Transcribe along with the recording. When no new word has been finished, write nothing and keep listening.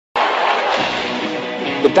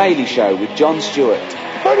The Daily Show with Jon Stewart.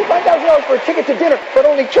 $35,000 for a ticket to dinner, but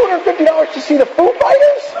only $250 to see the Foo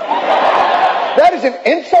Fighters? That is an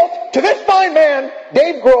insult to this fine man,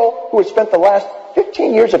 Dave Grohl, who has spent the last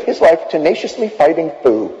 15 years of his life tenaciously fighting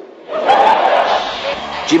Foo.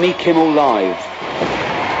 Jimmy Kimmel Live.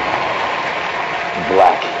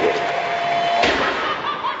 Black hit.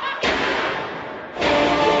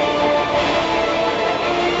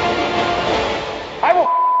 I will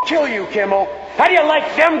kill you, Kimmel. How do you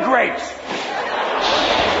like them grapes?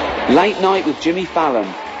 Late Night with Jimmy Fallon.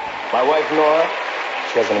 My wife, Nora,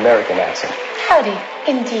 she has an American accent. Howdy,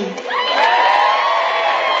 indeed.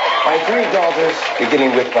 My three daughters,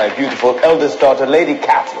 beginning with my beautiful eldest daughter, Lady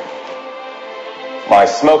Catherine. My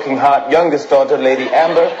smoking hot youngest daughter, Lady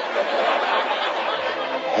Amber.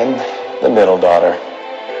 And the middle daughter,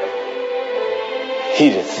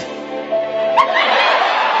 Edith.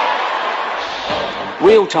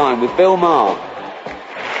 Real Time with Bill Maher.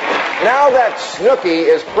 Now that Snooki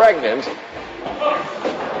is pregnant,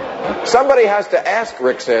 somebody has to ask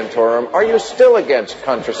Rick Santorum, are you still against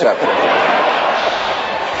contraception?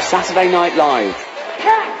 Saturday Night Live.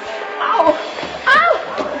 Ow! Ow!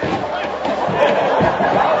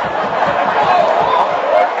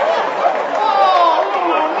 Oh,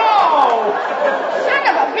 no! Son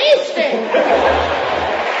of a bee sting!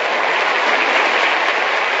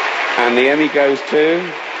 And the Emmy goes to...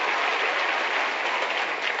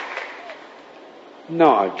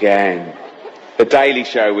 Not again. The Daily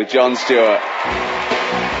Show with Jon Stewart.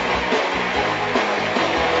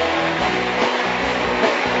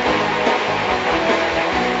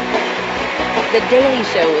 The Daily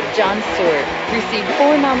Show with Jon Stewart received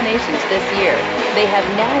 4 nominations this year. They have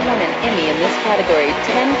now won an Emmy in this category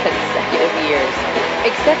 10 consecutive years.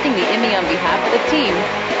 Accepting the Emmy on behalf of the team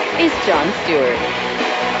is Jon Stewart.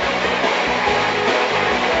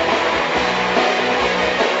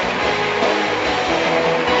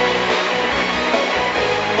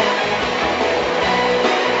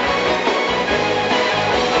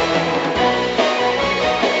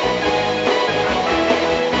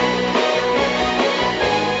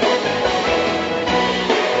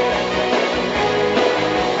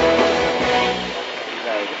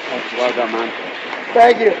 Well done, man.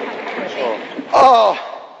 Thank you. Oh,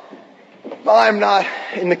 I'm not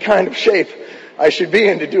in the kind of shape I should be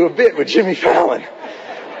in to do a bit with Jimmy Fallon,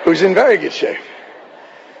 who's in very good shape.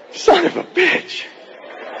 Son of a bitch.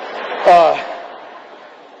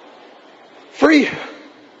 Free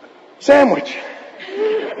sandwich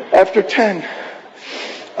after 10.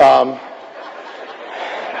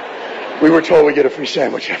 We were told we get a free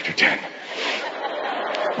sandwich after 10,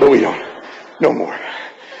 but we don't. No more.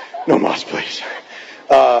 No mas, please.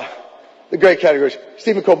 The great categories.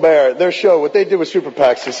 Stephen Colbert, their show, what they did with Super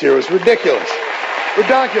PACs this year was ridiculous.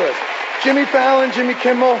 Ridiculous. Jimmy Fallon, Jimmy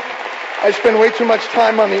Kimmel. I spend way too much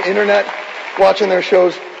time on the internet watching their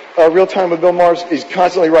shows. Real Time with Bill Maher is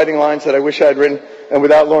constantly writing lines that I wish I had written. And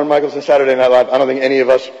without Lorne Michaels and Saturday Night Live, I don't think any of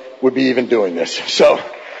us would be even doing this. So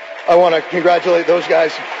I want to congratulate those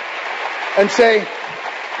guys and say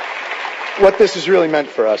what this has really meant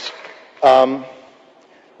for us.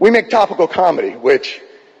 We make topical comedy, which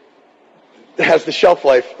has the shelf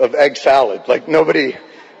life of egg salad. Like, nobody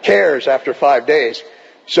cares after 5 days.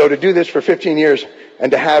 So to do this for 15 years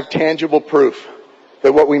and to have tangible proof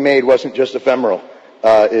that what we made wasn't just ephemeral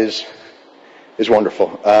is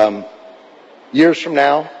wonderful. Years from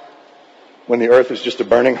now, when the earth is just a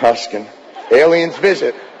burning husk and aliens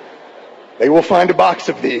visit, they will find a box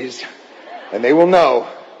of these and they will know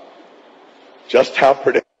just how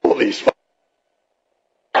predictable these